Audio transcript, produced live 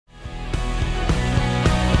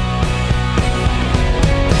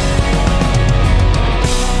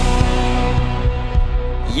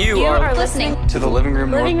listening to the Living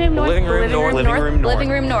Room North. Living Room North. Living Room North. Living Room North. Living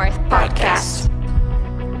Room North podcast.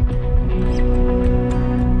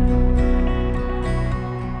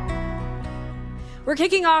 We're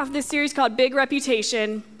kicking off this series called Big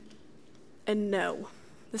Reputation. And no,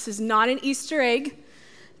 this is not an Easter egg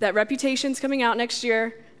that Reputation's coming out next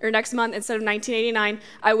year or next month instead of 1989.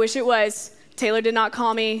 I wish it was. Taylor did not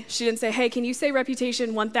call me. She didn't say, hey, can you say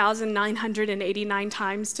Reputation 1,989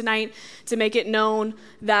 times tonight to make it known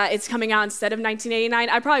that it's coming out instead of 1989?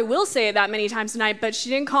 I probably will say it that many times tonight, but she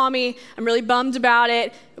didn't call me. I'm really bummed about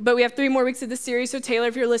it, but we have 3 more weeks of this series, so Taylor,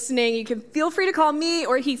 if you're listening, you can feel free to call me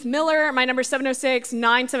or Heath Miller. My number is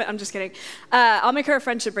 706-97. I'm just kidding. I'll make her a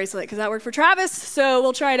friendship bracelet because that worked for Travis, so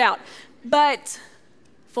we'll try it out. But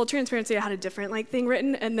full transparency, I had a different thing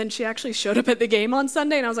written, and then she actually showed up at the game on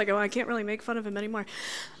Sunday, and I was like, oh, I can't really make fun of him anymore.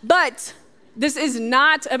 But this is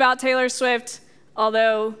not about Taylor Swift,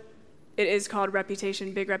 although it is called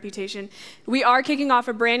Reputation, Big Reputation. We are kicking off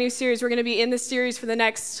a brand new series. We're going to be in this series for the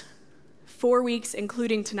next 4 weeks,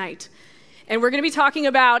 including tonight. And we're going to be talking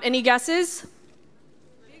about, any guesses?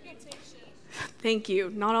 Thank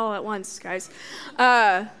you. Not all at once, guys.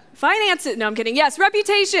 Finance it. No, I'm kidding. Yes,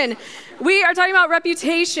 reputation. We are talking about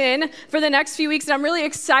reputation for the next few weeks, and I'm really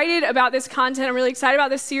excited about this content. I'm really excited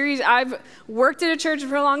about this series. I've worked at a church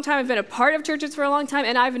for a long time. I've been a part of churches for a long time,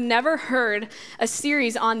 and I've never heard a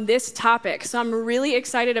series on this topic, so I'm really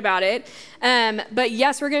excited about it. But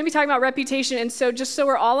yes, we're going to be talking about reputation, and so just so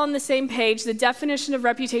we're all on the same page, the definition of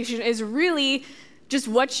reputation is really just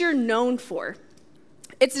what you're known for.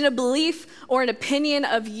 It's a belief or an opinion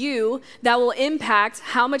of you that will impact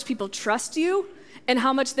how much people trust you and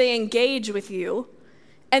how much they engage with you.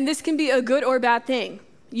 And this can be a good or bad thing.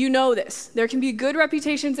 You know this. There can be good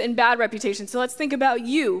reputations and bad reputations. So let's think about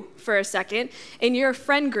you for a second. In your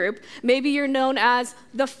friend group, maybe you're known as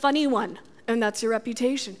the funny one, and that's your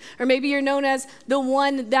reputation. Or maybe you're known as the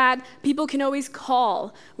one that people can always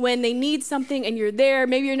call when they need something and you're there.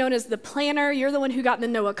 Maybe you're known as the planner. You're the one who got the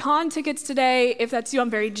Noah Khan tickets today. If that's you, I'm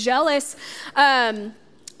very jealous.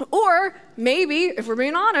 Or maybe, if we're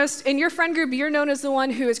being honest, in your friend group, you're known as the one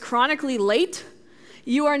who is chronically late.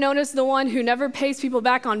 You are known as the one who never pays people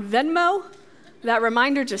back on Venmo. That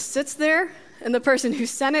reminder just sits there, and the person who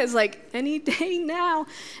sent it is like, any day now.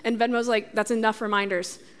 And Venmo's like, that's enough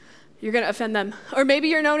reminders. You're going to offend them. Or maybe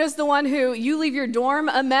you're known as the one who you leave your dorm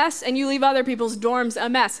a mess and you leave other people's dorms a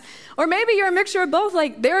mess. Or maybe you're a mixture of both,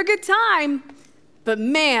 like they're a good time, but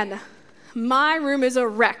man, my room is a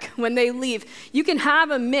wreck when they leave. You can have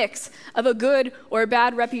a mix of a good or a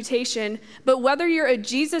bad reputation, but whether you're a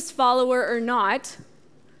Jesus follower or not,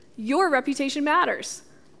 your reputation matters.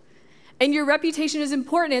 And your reputation is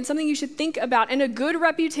important and something you should think about. And a good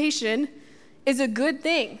reputation is a good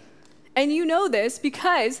thing. And you know this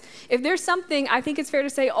because if there's something I think it's fair to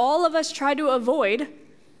say all of us try to avoid,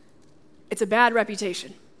 it's a bad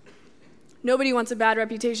reputation. Nobody wants a bad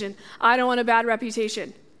reputation. I don't want a bad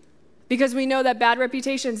reputation because we know that bad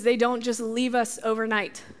reputations, they don't just leave us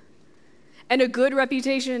overnight. And a good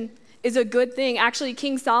reputation is a good thing. Actually,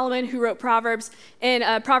 King Solomon, who wrote Proverbs, in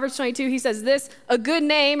Proverbs 22, he says this, a good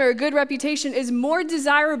name or a good reputation is more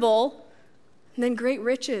desirable than great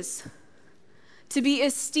riches. To be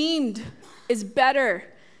esteemed is better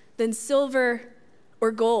than silver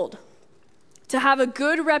or gold. To have a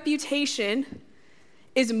good reputation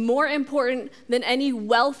is more important than any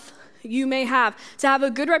wealth you may have. To have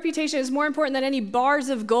a good reputation is more important than any bars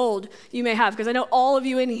of gold you may have, because I know all of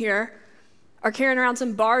you in here are carrying around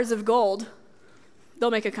some bars of gold.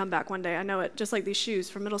 They'll make a comeback one day, I know it, just like these shoes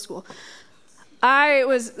from middle school.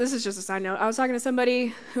 This is just a side note, I was talking to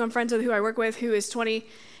somebody who I'm friends with, who I work with, who is 20,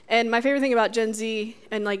 and my favorite thing about Gen Z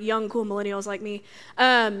and young, cool millennials like me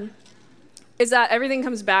is that everything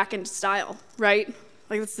comes back in style, right?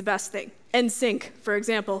 That's the best thing. NSYNC, for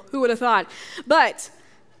example, who would have thought? But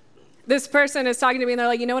this person is talking to me and they're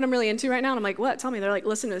like, you know what I'm really into right now? And I'm like, what? Tell me. They're like,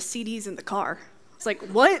 listen to CDs in the car. It's like,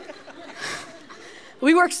 what?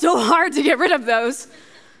 We worked so hard to get rid of those.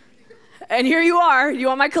 And here you are. You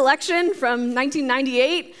want my collection from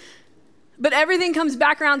 1998? But everything comes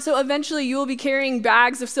back around, so eventually you will be carrying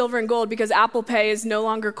bags of silver and gold because Apple Pay is no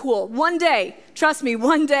longer cool. One day, trust me,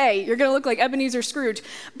 one day, you're going to look like Ebenezer Scrooge.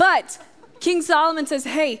 But King Solomon says,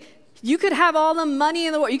 hey, you could have all the money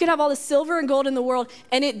in the world, you could have all the silver and gold in the world,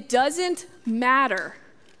 and it doesn't matter.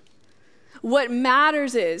 What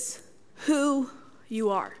matters is who you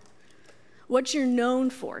are, what you're known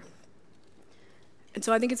for. And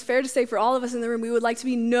so I think it's fair to say for all of us in the room, we would like to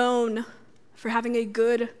be known for having a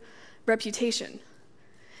good reputation.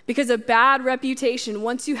 Because a bad reputation,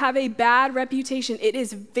 once you have a bad reputation, it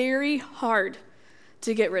is very hard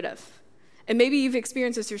to get rid of. And maybe you've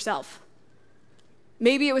experienced this yourself.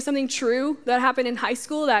 Maybe it was something true that happened in high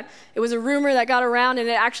school, that it was a rumor that got around and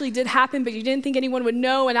it actually did happen, but you didn't think anyone would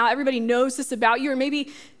know, and now everybody knows this about you. Or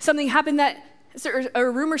maybe something happened that, or a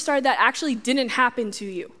rumor started that actually didn't happen to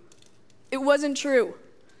you. It wasn't true.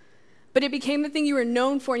 But it became the thing you were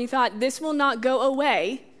known for, and you thought, this will not go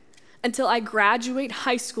away until I graduate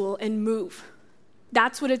high school and move.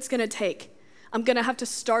 That's what it's gonna take. I'm gonna have to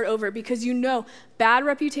start over, because you know bad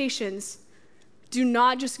reputations do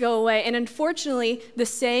not just go away. And unfortunately, the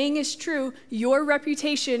saying is true, your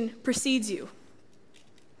reputation precedes you.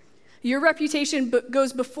 Your reputation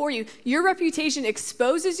goes before you. Your reputation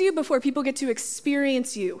exposes you before people get to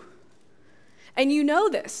experience you. And you know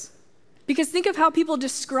this, because think of how people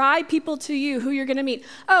describe people to you who you're gonna meet.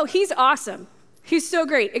 Oh, he's awesome. He's so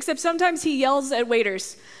great, except sometimes he yells at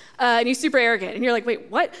waiters and he's super arrogant. And you're like, wait,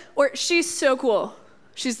 what? Or she's so cool.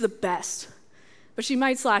 She's the best, but she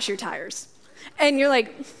might slash your tires. And you're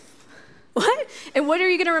like, what? And what are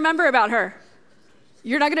you gonna remember about her?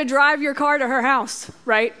 You're not gonna drive your car to her house,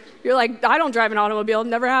 right? You're like, I don't drive an automobile,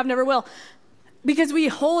 never have, never will. Because we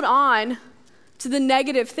hold on to the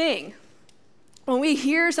negative thing. When we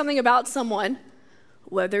hear something about someone,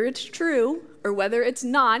 whether it's true or whether it's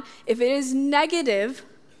not, if it is negative,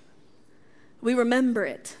 we remember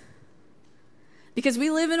it. Because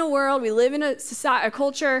we live in a world, we live in a society, a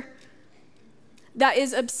culture that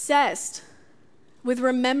is obsessed with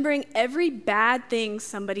remembering every bad thing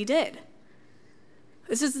somebody did.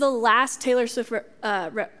 This is the last Taylor Swift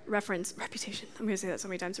reputation. I'm going to say that so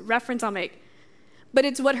many times. Reference I'll make. But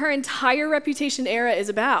it's what her entire Reputation era is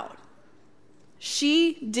about.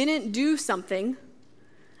 She didn't do something,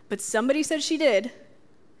 but somebody said she did,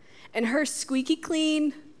 and her squeaky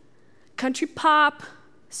clean, country pop,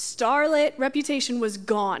 starlet reputation was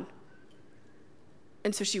gone.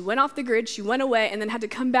 And so she went off the grid, she went away, and then had to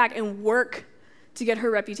come back and work to get her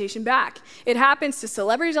reputation back. It happens to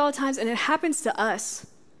celebrities all the time, and it happens to us,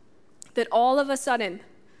 that all of a sudden,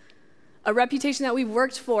 a reputation that we've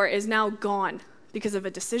worked for is now gone because of a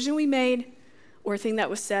decision we made or a thing that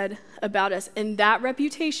was said about us, and that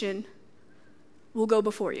reputation will go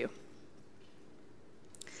before you.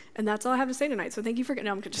 And that's all I have to say tonight, so thank you for,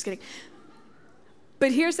 no, I'm just kidding.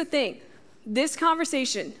 But here's the thing, this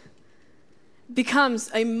conversation becomes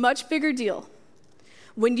a much bigger deal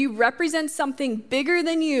when you represent something bigger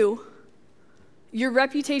than you. Your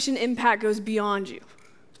reputation impact goes beyond you.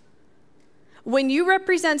 When you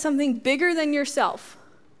represent something bigger than yourself,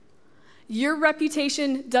 your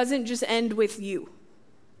reputation doesn't just end with you.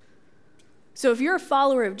 So if you're a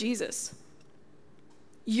follower of Jesus,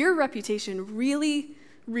 your reputation really,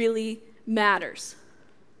 really matters,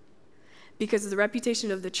 because the reputation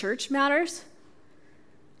of the church matters,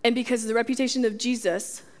 and because the reputation of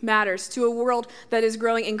Jesus matters to a world that is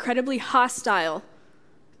growing incredibly hostile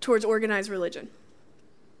towards organized religion.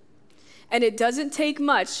 And it doesn't take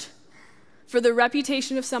much for the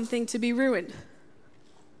reputation of something to be ruined.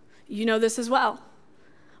 You know this as well.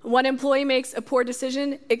 One employee makes a poor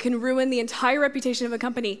decision, it can ruin the entire reputation of a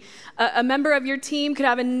company. A member of your team could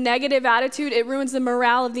have a negative attitude, it ruins the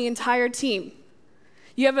morale of the entire team.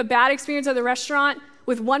 You have a bad experience at the restaurant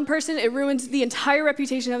with one person, it ruins the entire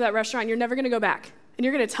reputation of that restaurant. You're never gonna go back, and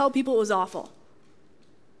you're gonna tell people it was awful.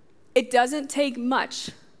 It doesn't take much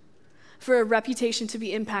for a reputation to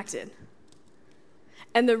be impacted.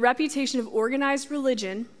 And the reputation of organized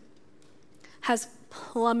religion has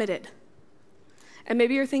plummeted. And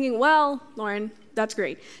maybe you're thinking, well, Lauren, that's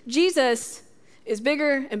great. Jesus is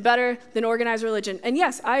bigger and better than organized religion. And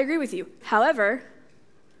yes, I agree with you. However,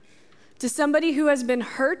 to somebody who has been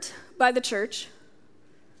hurt by the church,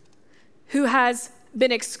 who has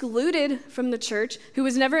been excluded from the church, who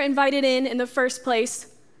was never invited in the first place,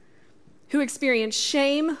 who experienced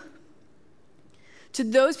shame, to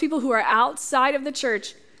those people who are outside of the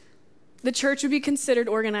church would be considered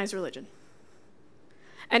organized religion.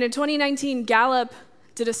 And in 2019, Gallup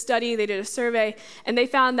did a study, they did a survey, and they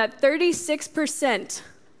found that 36%,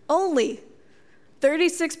 only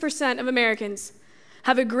 36% of Americans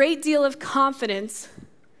have a great deal of confidence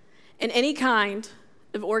in any kind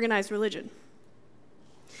of organized religion.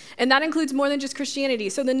 And that includes more than just Christianity.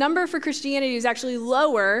 So the number for Christianity is actually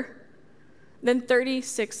lower than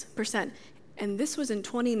 36%. And this was in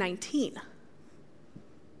 2019.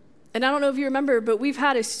 And I don't know if you remember, but we've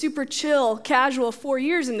had a super chill, casual 4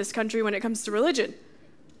 years in this country when it comes to religion.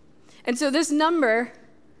 And so this number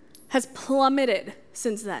has plummeted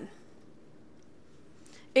since then.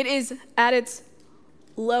 It is at its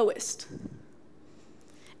lowest.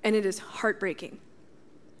 And it is heartbreaking.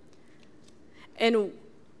 And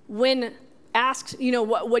when asked,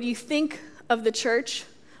 what do you think of the church?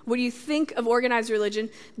 what do you think of organized religion?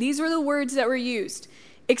 These were the words that were used.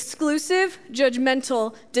 Exclusive,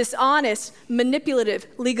 judgmental, dishonest, manipulative,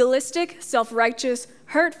 legalistic, self-righteous,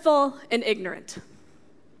 hurtful, and ignorant.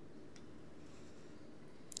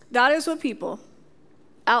 That is what people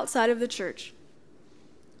outside of the church,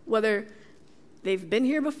 whether they've been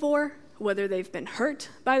here before, whether they've been hurt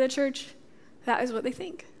by the church, that is what they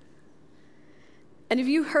think. And if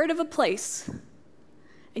you heard of a place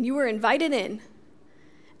and you were invited in,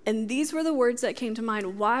 and these were the words that came to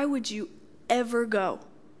mind, why would you ever go?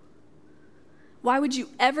 Why would you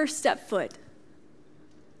ever step foot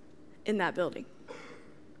in that building?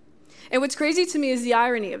 And what's crazy to me is the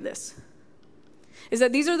irony of this, is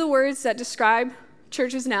that these are the words that describe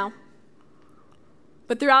churches now.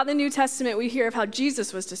 But throughout the New Testament, we hear of how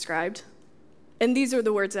Jesus was described, and these are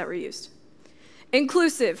the words that were used.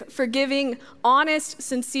 Inclusive, forgiving, honest,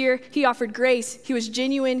 sincere. He offered grace. He was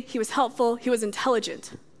genuine. He was helpful. He was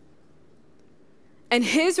intelligent. And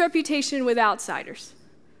his reputation with outsiders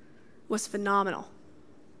was phenomenal.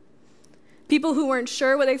 People who weren't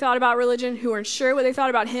sure what they thought about religion, who weren't sure what they thought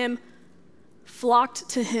about him, flocked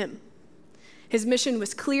to him. His mission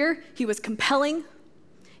was clear. He was compelling.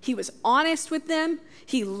 He was honest with them.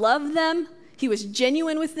 He loved them. He was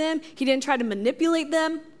genuine with them. He didn't try to manipulate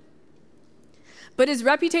them. But his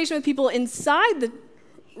reputation with people inside the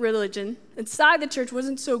religion, inside the church,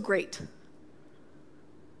 wasn't so great.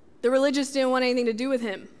 The religious didn't want anything to do with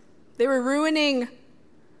him. He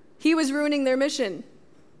was ruining their mission.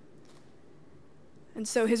 And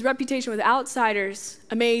so his reputation with outsiders,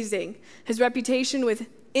 amazing. His reputation with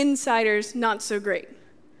insiders, not so great.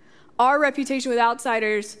 Our reputation with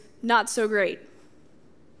outsiders, not so great.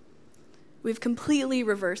 We've completely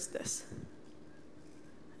reversed this.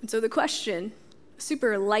 And so the question,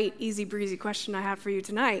 super light, easy breezy question I have for you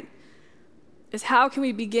tonight, is how can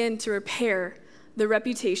we begin to repair the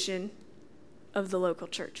reputation of the local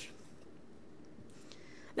church?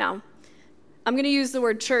 Now, I'm going to use the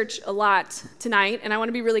word church a lot tonight, and I want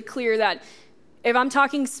to be really clear that if I'm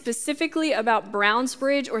talking specifically about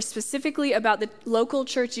Brownsbridge or specifically about the local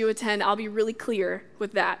church you attend, I'll be really clear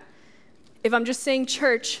with that. If I'm just saying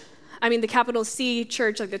church, I mean the capital C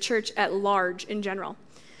church, like the church at large in general.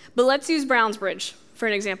 But let's use Brownsbridge for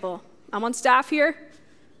an example. I'm on staff here.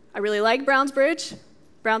 I really like Brownsbridge.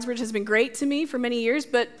 Brownsbridge has been great to me for many years,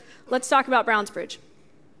 but let's talk about Brownsbridge.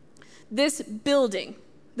 This building,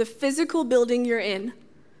 the physical building you're in,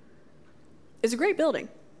 is a great building,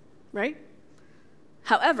 right?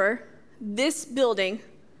 However, this building,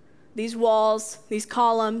 these walls, these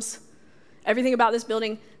columns, everything about this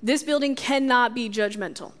building cannot be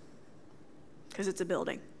judgmental because it's a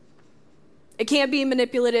building. It can't be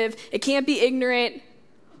manipulative. It can't be ignorant.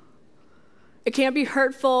 It can't be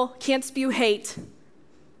hurtful. Can't spew hate.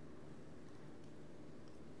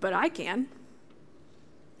 But I can.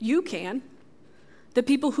 You can. The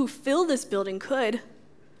people who fill this building could.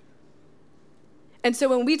 And so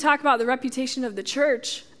when we talk about the reputation of the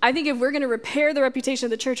church, I think if we're going to repair the reputation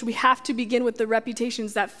of the church, we have to begin with the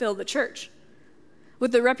reputations that fill the church,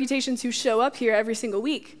 with the reputations who show up here every single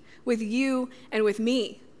week, with you and with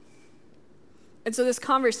me. And so this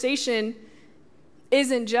conversation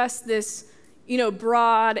isn't just this,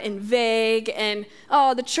 broad and vague and,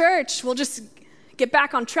 the church, we'll just get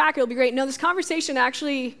back on track, it'll be great. No, this conversation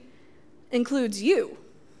actually includes you.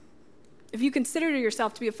 If you consider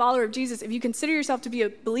yourself to be a follower of Jesus, if you consider yourself to be a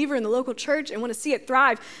believer in the local church and want to see it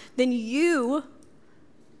thrive, then you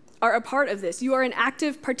are a part of this. You are an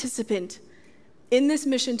active participant in this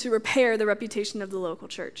mission to repair the reputation of the local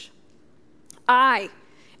church. I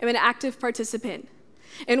am an active participant.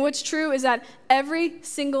 And what's true is that every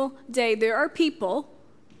single day there are people,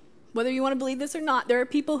 whether you want to believe this or not, there are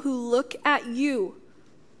people who look at you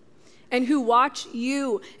and who watch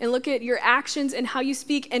you and look at your actions and how you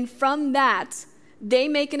speak, and from that, they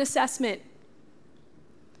make an assessment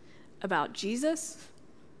about Jesus,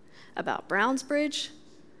 about Brownsbridge,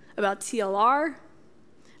 about TLR,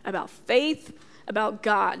 about faith, about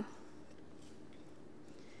God.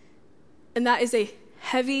 And that is a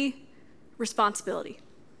heavy responsibility.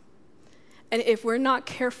 And if we're not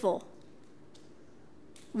careful,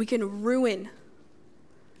 we can ruin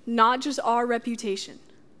not just our reputation,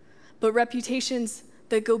 but reputations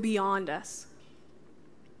that go beyond us.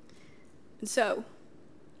 And so,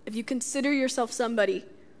 if you consider yourself somebody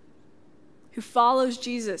who follows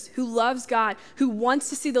Jesus, who loves God, who wants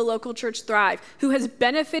to see the local church thrive, who has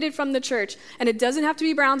benefited from the church, and it doesn't have to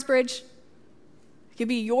be Brownsbridge, it could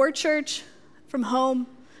be your church from home,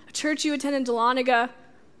 a church you attend in Dahlonega.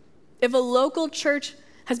 If a local church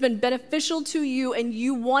has been beneficial to you and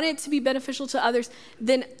you want it to be beneficial to others,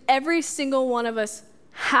 then every single one of us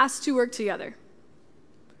has to work together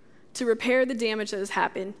to repair the damage that has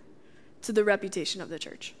happened to the reputation of the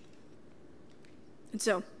church. And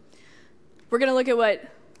so, we're going to look at what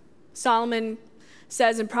Solomon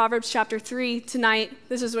says in Proverbs chapter 3 tonight.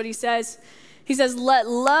 This is what he says. He says, "Let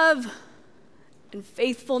love and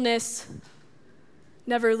faithfulness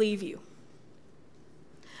never leave you.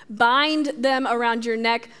 Bind them around your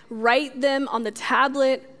neck, write them on the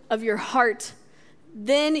tablet of your heart.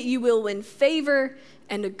 Then you will win favor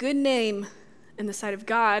and a good name in the sight of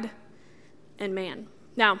God and man."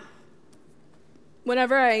 Now,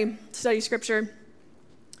 whenever I study scripture,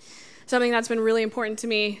 something that's been really important to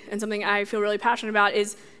me and something I feel really passionate about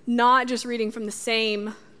is not just reading from the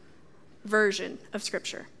same version of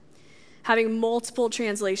scripture. Having multiple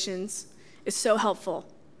translations is so helpful.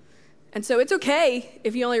 And so it's okay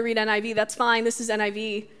if you only read NIV, that's fine, this is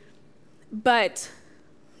NIV. But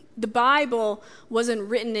the Bible wasn't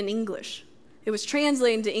written in English. It was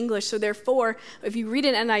translated into English, so therefore, if you read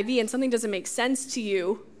an NIV and something doesn't make sense to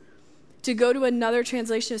you, to go to another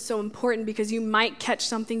translation is so important because you might catch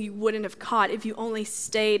something you wouldn't have caught if you only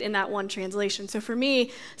stayed in that one translation. So for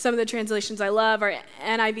me, some of the translations I love are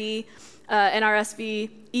NIV,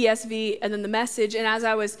 NRSV, ESV, and then the Message. And as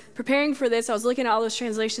I was preparing for this, I was looking at all those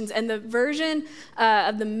translations, and the version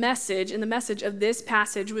of the Message, and the message of this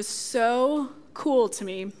passage was so cool to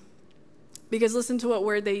me because listen to what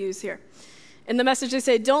word they use here. In the Message, they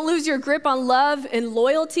say, "Don't lose your grip on love and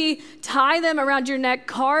loyalty. Tie them around your neck.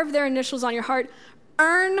 Carve their initials on your heart.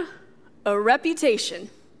 Earn a reputation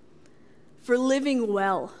for living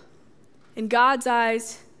well in God's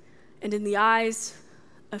eyes and in the eyes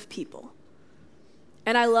of people."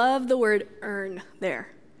 And I love the word earn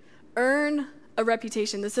there. Earn a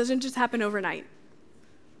reputation. This doesn't just happen overnight.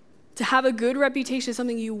 To have a good reputation is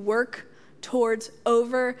something you work towards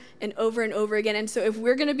over and over and over again. And so if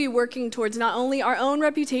we're going to be working towards not only our own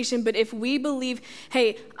reputation, but if we believe,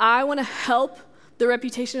 hey, I want to help the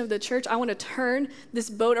reputation of the church, I want to turn this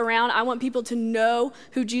boat around, I want people to know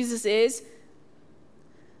who Jesus is,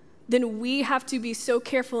 then we have to be so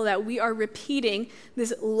careful that we are repeating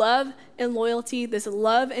this love and loyalty, this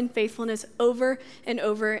love and faithfulness over and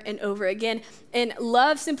over and over again. And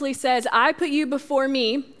love simply says, I put you before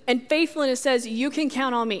me, and faithfulness says, you can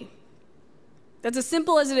count on me. That's as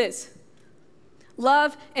simple as it is.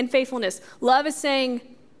 Love and faithfulness. Love is saying,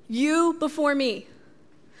 you before me.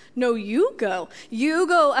 No, you go. You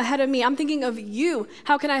go ahead of me. I'm thinking of you.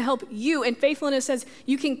 How can I help you? And faithfulness says,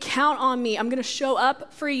 you can count on me. I'm going to show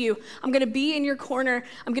up for you. I'm going to be in your corner.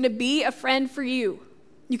 I'm going to be a friend for you.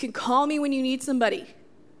 You can call me when you need somebody.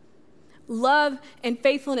 Love and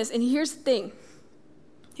faithfulness. And here's the thing.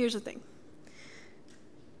 Here's the thing.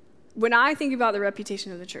 When I think about the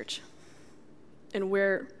reputation of the church and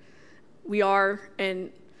where we are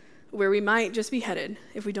and where we might just be headed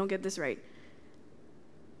if we don't get this right,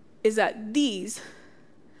 is that these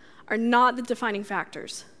are not the defining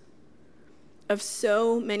factors of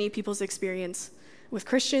so many people's experience with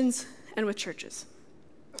Christians and with churches.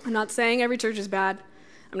 I'm not saying every church is bad.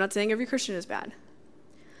 I'm not saying every Christian is bad.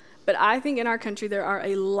 But I think in our country there are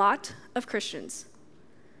a lot of Christians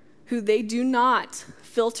who they do not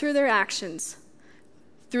filter their actions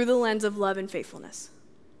through the lens of love and faithfulness.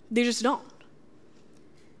 They just don't.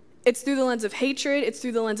 It's through the lens of hatred, it's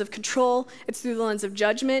through the lens of control, it's through the lens of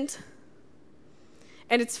judgment.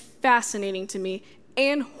 And it's fascinating to me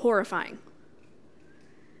and horrifying.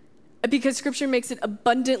 Because Scripture makes it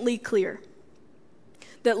abundantly clear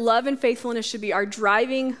that love and faithfulness should be our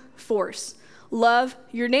driving force. Love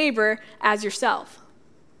your neighbor as yourself.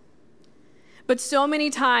 But so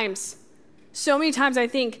many times I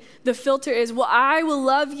think the filter is, well, I will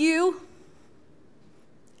love you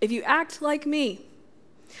if you act like me.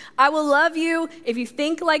 I will love you if you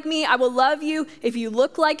think like me. I will love you if you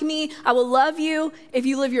look like me. I will love you if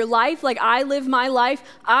you live your life like I live my life.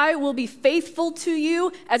 I will be faithful to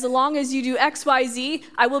you as long as you do X, Y, Z.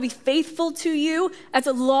 I will be faithful to you as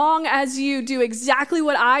long as you do exactly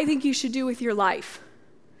what I think you should do with your life.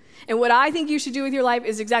 And what I think you should do with your life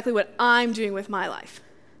is exactly what I'm doing with my life.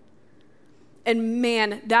 And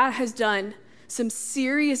man, that has done some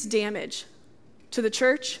serious damage to the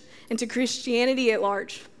church and to Christianity at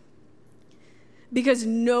large. Because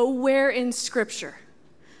nowhere in Scripture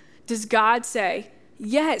does God say,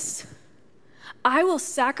 yes, I will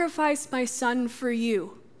sacrifice my son for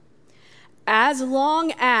you as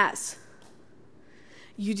long as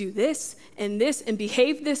you do this and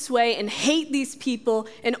behave this way and hate these people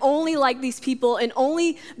and only like these people and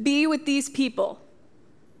only be with these people.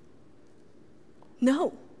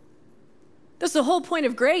 No. That's the whole point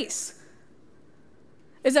of grace.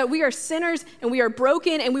 is that we are sinners and we are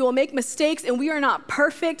broken and we will make mistakes and we are not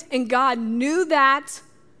perfect, and God knew that,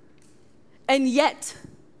 and yet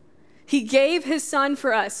he gave his son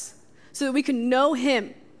for us so that we could know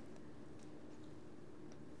him.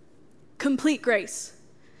 Complete grace.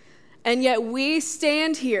 And yet we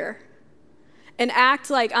stand here and act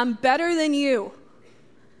like I'm better than you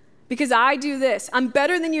because I do this. I'm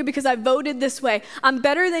better than you because I voted this way. I'm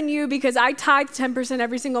better than you because I tithe 10%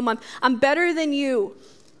 every single month. I'm better than you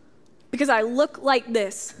because I look like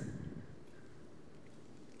this.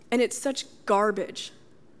 And it's such garbage.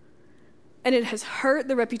 And it has hurt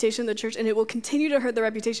the reputation of the church, and it will continue to hurt the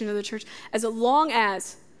reputation of the church as long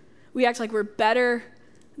as we act like we're better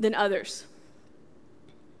than others.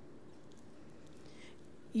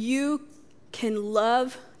 You can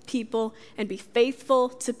love people and be faithful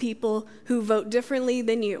to people who vote differently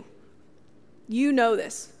than you. You know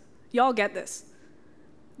this. Y'all get this.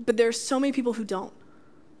 But there's so many people who don't.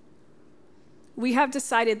 We have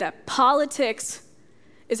decided that politics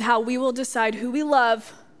is how we will decide who we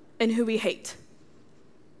love and who we hate.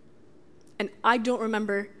 And I don't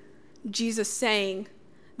remember Jesus saying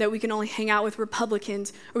that we can only hang out with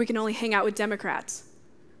Republicans or we can only hang out with Democrats.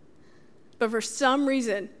 But for some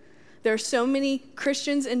reason, there are so many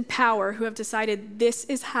Christians in power who have decided this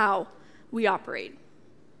is how we operate.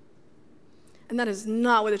 And that is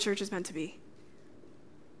not what the church is meant to be.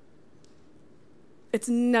 It's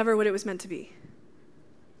never what it was meant to be.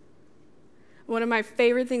 One of my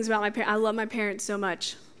favorite things about my parents, I love my parents so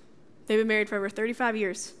much. They've been married for over 35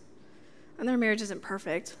 years. And their marriage isn't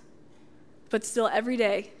perfect. But still, every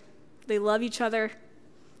day, they love each other.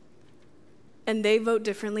 And they vote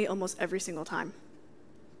differently almost every single time.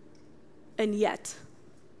 And yet,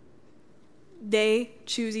 they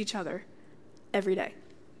choose each other every day.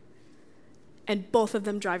 And both of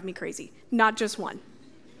them drive me crazy, not just one.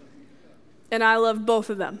 And I love both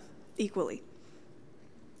of them equally.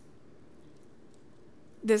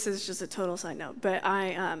 This is just a total side note, but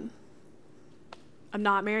I'm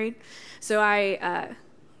not married, so I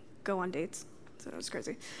go on dates, so it's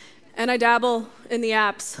crazy. And I dabble in the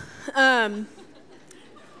apps.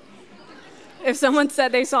 If someone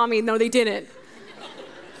said they saw me, no, they didn't.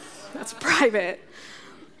 That's private.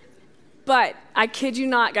 But I kid you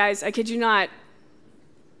not, guys, I kid you not.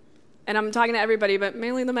 And I'm talking to everybody, but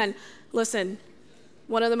mainly the men. Listen,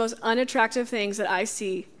 one of the most unattractive things that I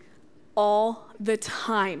see all the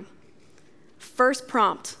time, first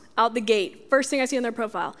prompt, out the gate, first thing I see on their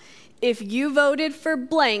profile, if you voted for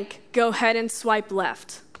blank, go ahead and swipe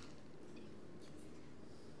left.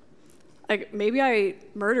 Like, maybe I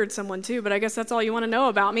murdered someone too, but I guess that's all you want to know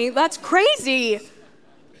about me. That's crazy.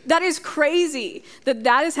 That is crazy.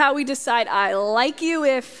 That is how we decide I like you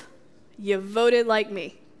if you voted like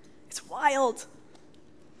me. It's wild.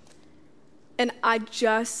 And I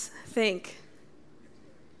just think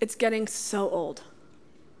it's getting so old.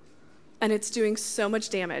 And it's doing so much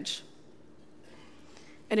damage.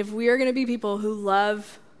 And if we are going to be people who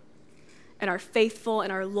love and are faithful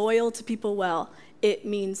and are loyal to people well, it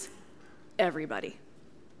means everybody.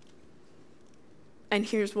 And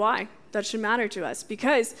here's why that should matter to us.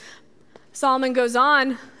 Because Solomon goes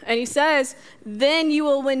on and he says, then you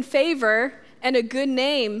will win favor and a good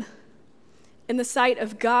name in the sight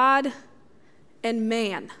of God and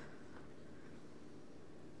man.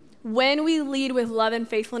 When we lead with love and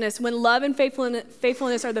faithfulness, when love and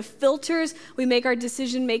faithfulness are the filters we make our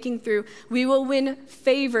decision making through, we will win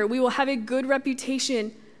favor. We will have a good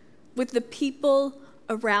reputation with the people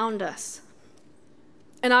around us.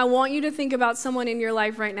 And I want you to think about someone in your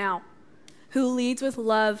life right now who leads with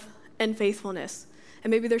love and faithfulness.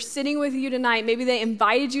 And maybe they're sitting with you tonight. Maybe they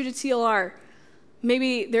invited you to TLR.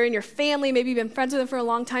 Maybe they're in your family. Maybe you've been friends with them for a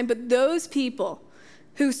long time. But those people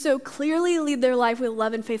who so clearly lead their life with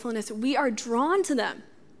love and faithfulness, we are drawn to them.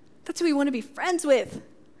 That's who we want to be friends with.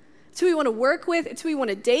 It's who we want to work with. It's who we want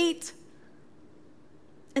to date.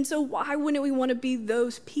 And so why wouldn't we want to be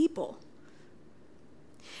those people?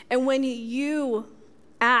 And when you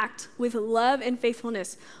act with love and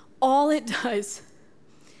faithfulness, all it does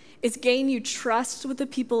is gain you trust with the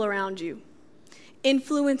people around you,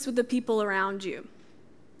 influence with the people around you.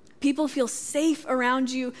 People feel safe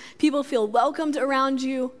around you. People feel welcomed around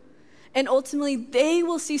you. And ultimately, they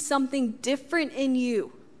will see something different in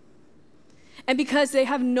you. And because they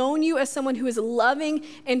have known you as someone who is loving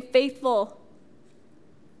and faithful,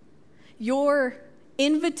 your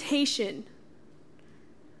invitation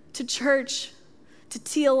to church, to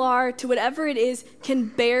TLR, to whatever it is, can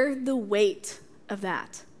bear the weight of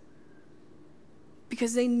that.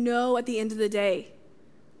 Because they know at the end of the day,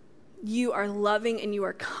 you are loving and you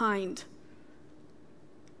are kind.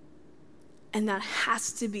 And that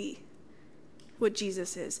has to be what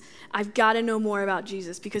Jesus is. I've got to know more about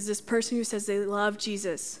Jesus, because this person who says they love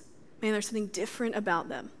Jesus, man, there's something different about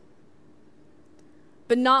them.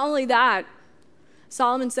 But not only that,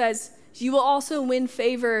 Solomon says, you will also win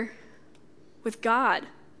favor with God.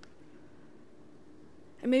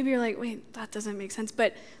 And maybe you're like, wait, that doesn't make sense.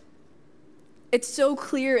 But it's so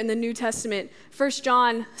clear in the New Testament. 1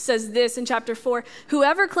 John says this in chapter 4,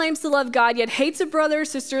 whoever claims to love God yet hates a brother or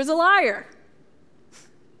sister is a liar.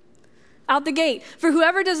 Out the gate. For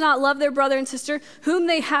whoever does not love their brother and sister whom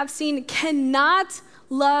they have seen cannot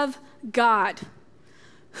love God,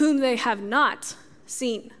 whom they have not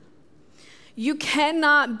seen. You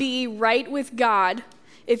cannot be right with God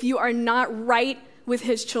if you are not right with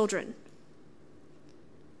his children.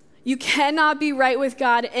 You cannot be right with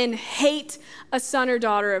God and hate a son or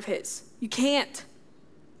daughter of his. You can't.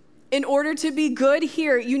 In order to be good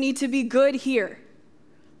here, you need to be good here.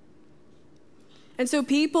 And so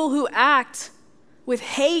people who act with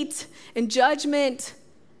hate and judgment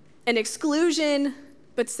and exclusion,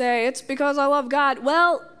 but say, it's because I love God.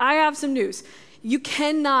 Well, I have some news. You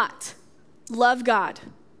cannot love God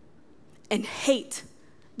and hate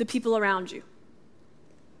the people around you.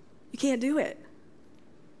 You can't do it.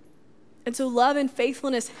 And so love and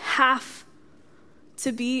faithfulness have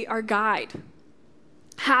to be our guide,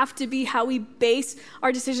 have to be how we base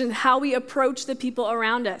our decisions, how we approach the people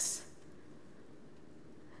around us.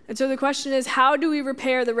 And so the question is, how do we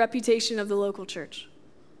repair the reputation of the local church?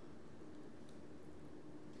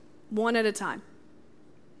 One at a time.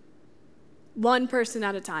 One person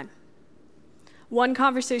at a time. One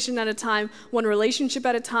conversation at a time, one relationship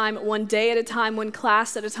at a time, one day at a time, one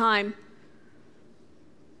class at a time.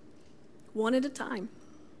 One at a time.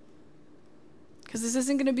 Because this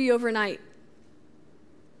isn't going to be overnight.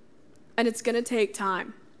 And it's going to take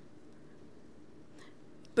time.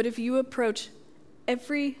 But if you approach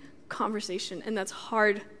every conversation, and that's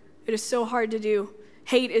hard, it is so hard to do.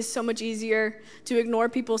 Hate is so much easier. To ignore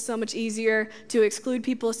people is so much easier. To exclude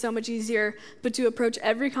people is so much easier. But to approach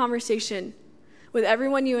every conversation with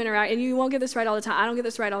everyone you interact, and you won't get this right all the time. I don't get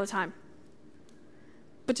this right all the time.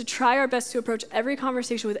 But to try our best to approach every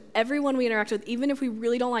conversation with everyone we interact with, even if we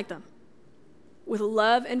really don't like them, with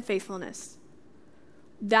love and faithfulness.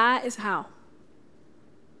 That is how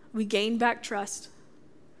we gain back trust.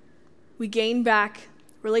 We gain back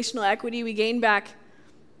relational equity. We gain back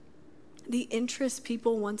the interest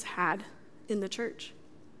people once had in the church.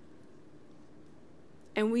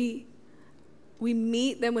 And we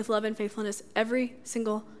meet them with love and faithfulness every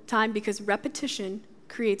single time, because repetition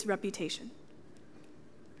creates reputation.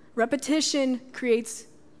 Repetition creates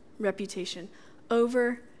reputation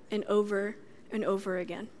over and over and over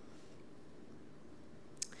again.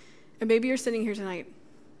 And maybe you're sitting here tonight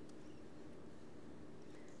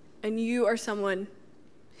and you are someone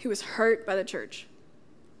who was hurt by the church.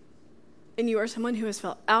 And you are someone who has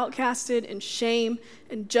felt outcasted and shamed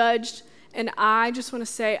and judged. And I just want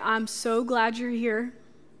to say, I'm so glad you're here.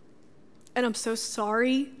 And I'm so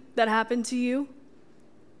sorry that happened to you.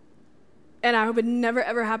 And I hope it never,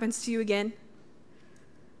 ever happens to you again.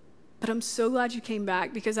 But I'm so glad you came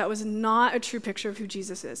back, because that was not a true picture of who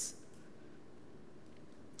Jesus is.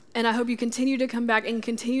 And I hope you continue to come back and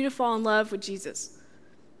continue to fall in love with Jesus.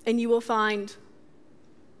 And you will find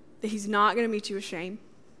that he's not going to meet you with shame,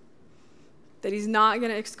 that he's not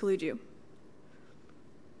going to exclude you,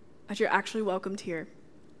 that you're actually welcomed here,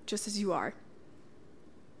 just as you are.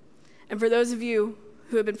 And for those of you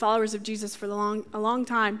who have been followers of Jesus for a long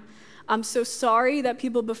time, I'm so sorry that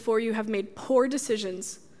people before you have made poor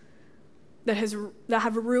decisions that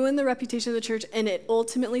have ruined the reputation of the church, and it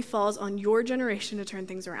ultimately falls on your generation to turn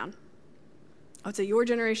things around. I would say your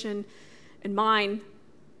generation and mine,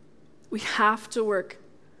 we have to work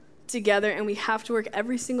together, and we have to work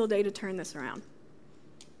every single day to turn this around.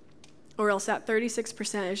 Or else that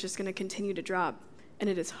 36% is just going to continue to drop, and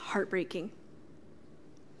it is heartbreaking.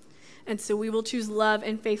 And so we will choose love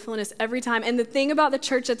and faithfulness every time. And the thing about the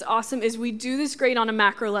church that's awesome is we do this great on a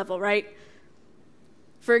macro level, right?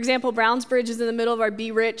 For example, Brownsbridge is in the middle of our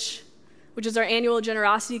Be Rich, which is our annual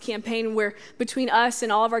generosity campaign, where between us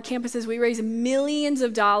and all of our campuses, we raise millions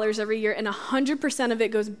of dollars every year, and 100% of it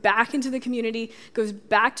goes back into the community, goes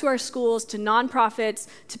back to our schools, to nonprofits,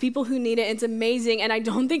 to people who need it. It's amazing, and I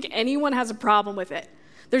don't think anyone has a problem with it.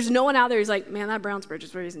 There's no one out there who's like, man, that Brownsbridge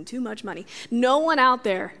is raising too much money. No one out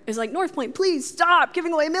there is like, North Point, please stop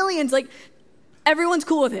giving away millions. Like, everyone's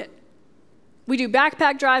cool with it. We do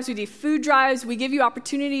backpack drives, we do food drives, we give you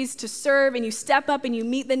opportunities to serve, and you step up and you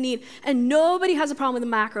meet the need, and nobody has a problem with the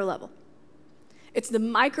macro level. It's the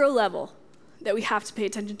micro level that we have to pay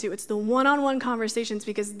attention to. It's the one-on-one conversations,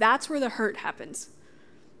 because that's where the hurt happens.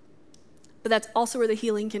 But that's also where the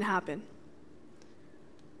healing can happen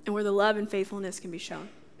and where the love and faithfulness can be shown.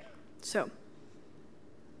 So,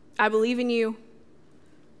 I believe in you.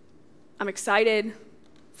 I'm excited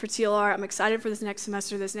for TLR. I'm excited for this next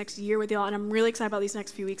semester, this next year with y'all, and I'm really excited about these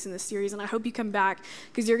next few weeks in this series, and I hope you come back,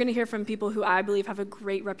 because you're going to hear from people who I believe have a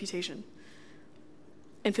great reputation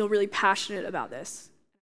and feel really passionate about this.